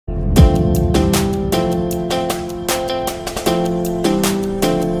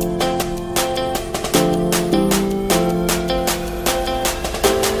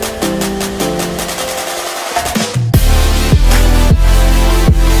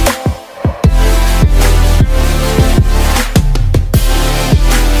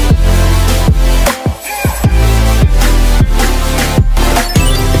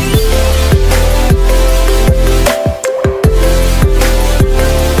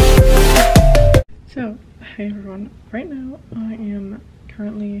Hey everyone, right now I am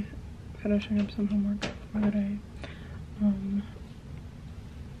currently finishing up some homework for the day,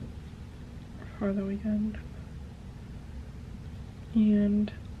 for the weekend,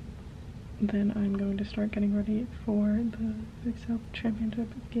 and then I'm going to start getting ready for the Big South Championship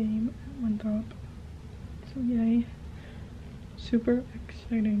game at Winthrop. So yay, super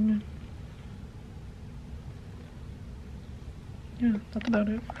exciting. Yeah, that's about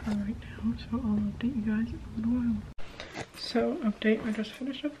it for right now, so I'll update you guys in a little while. So, update, I just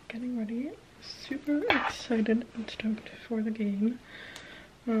finished up getting ready. Super excited and stoked for the game.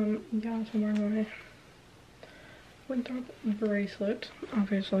 Yeah, so I'm wearing my Winthrop bracelet,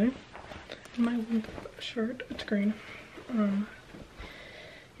 obviously, and my Winthrop shirt, it's green.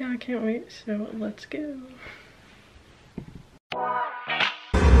 Yeah, I can't wait, so let's go.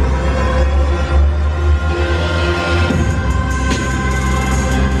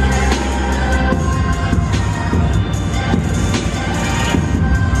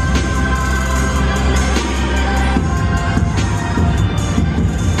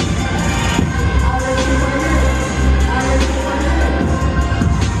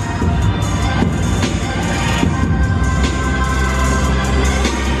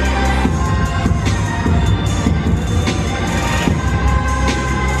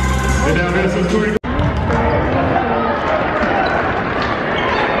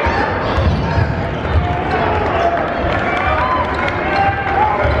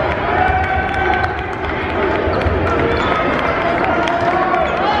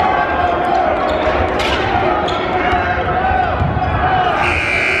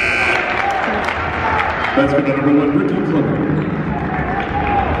 That's been number one, Rebekah.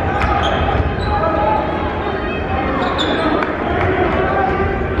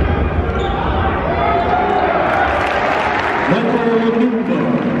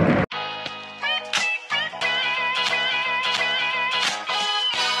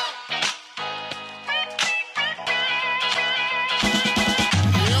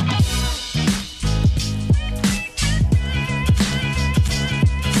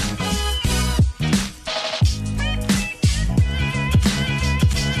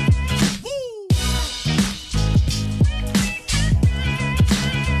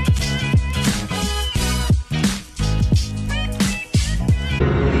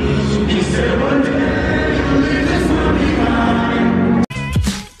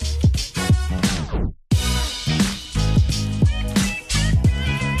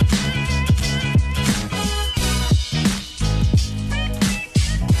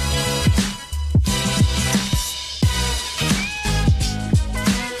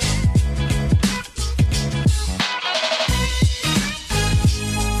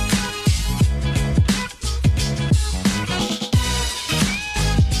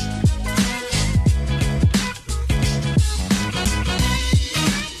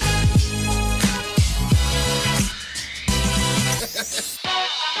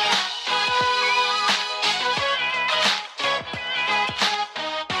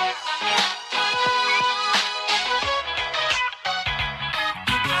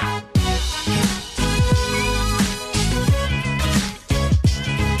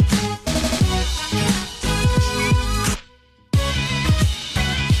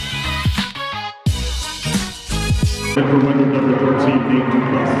 And for winner number 13, being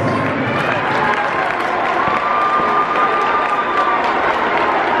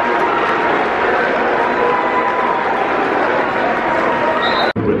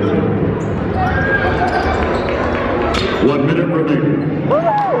One minute remaining.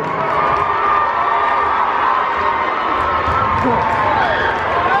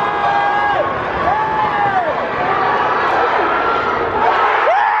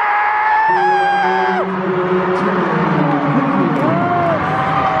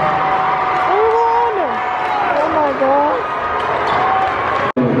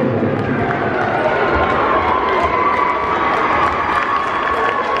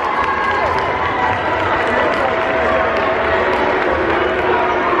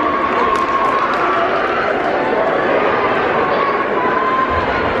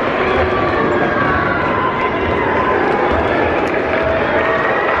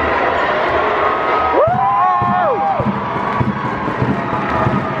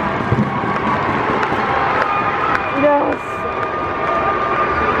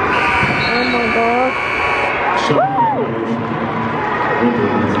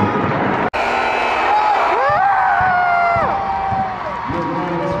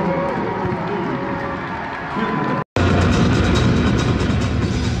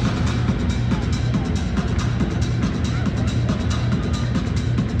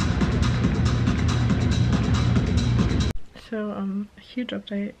 huge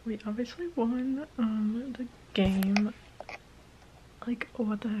update. We obviously won the game. Like,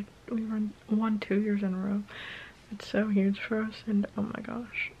 what the heck? We won 2 years in a row. It's so huge for us, and oh my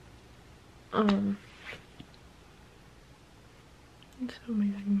gosh. It's so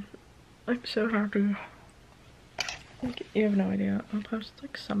amazing. I'm so happy. Like, you have no idea. I'll post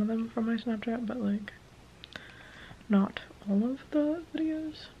like some of them from my Snapchat, but like not all of the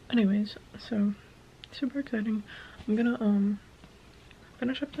videos. Anyways, so super exciting. I'm gonna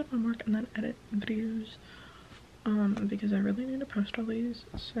finish up that homework and then edit videos because I really need to post all these.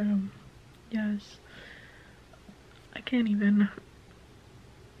 So yes, I can't even.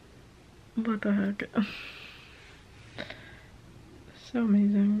 What the heck? So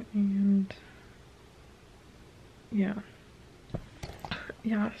amazing. And yeah,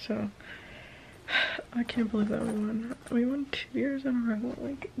 so I can't believe that we won 2 years in a row.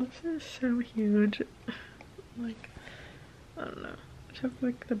 Like, this is so huge. Like, I don't know, I just have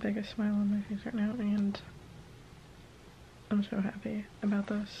like the biggest smile on my face right now, and I'm so happy about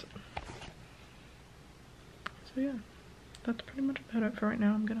this. So yeah, that's pretty much about it for right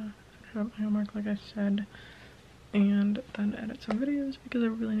now. I'm gonna finish up my homework like I said, and then edit some videos because I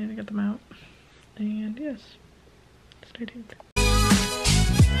really need to get them out. And yes, stay tuned.